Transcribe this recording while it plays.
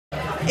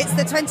It's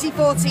the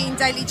 2014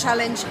 Daily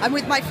Challenge. I'm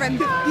with my friend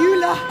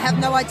Beulah. I have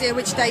no idea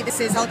which day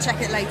this is, I'll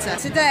check it later.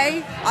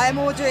 Today, I am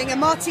ordering a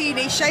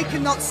martini,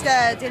 shaken not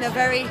stirred, in a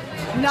very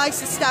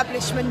nice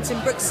establishment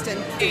in Brixton.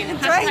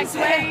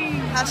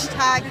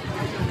 Hashtag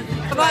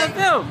about the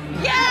film.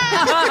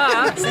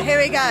 Yeah! So here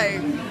we go.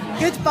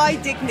 Goodbye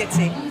dignity. Is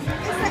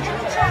there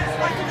any chance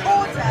I can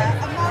order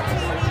a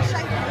martini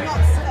shaken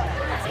not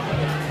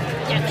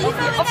stirred? Yeah,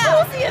 of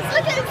course he is.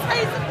 Look at his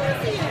face. Of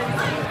course he is.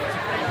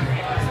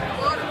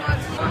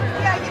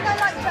 Yeah, you know,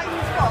 like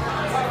James Bond.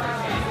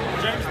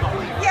 James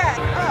Bond. Yeah.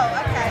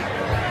 Oh, okay.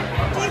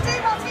 Do you do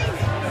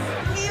martini?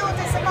 He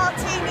orders a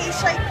martini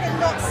shaken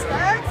not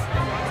stirred.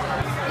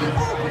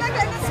 Oh, can I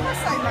get an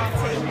espresso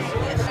martini?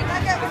 Can I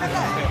get one of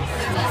those?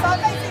 So I'm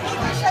basically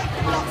the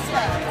shaken not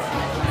stirred.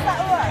 Is that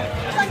alright?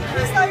 Thank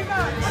you so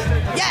much.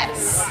 Yes.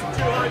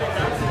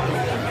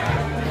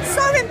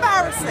 So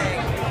embarrassing.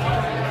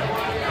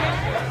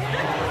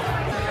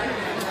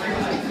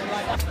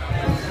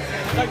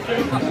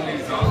 Thank you.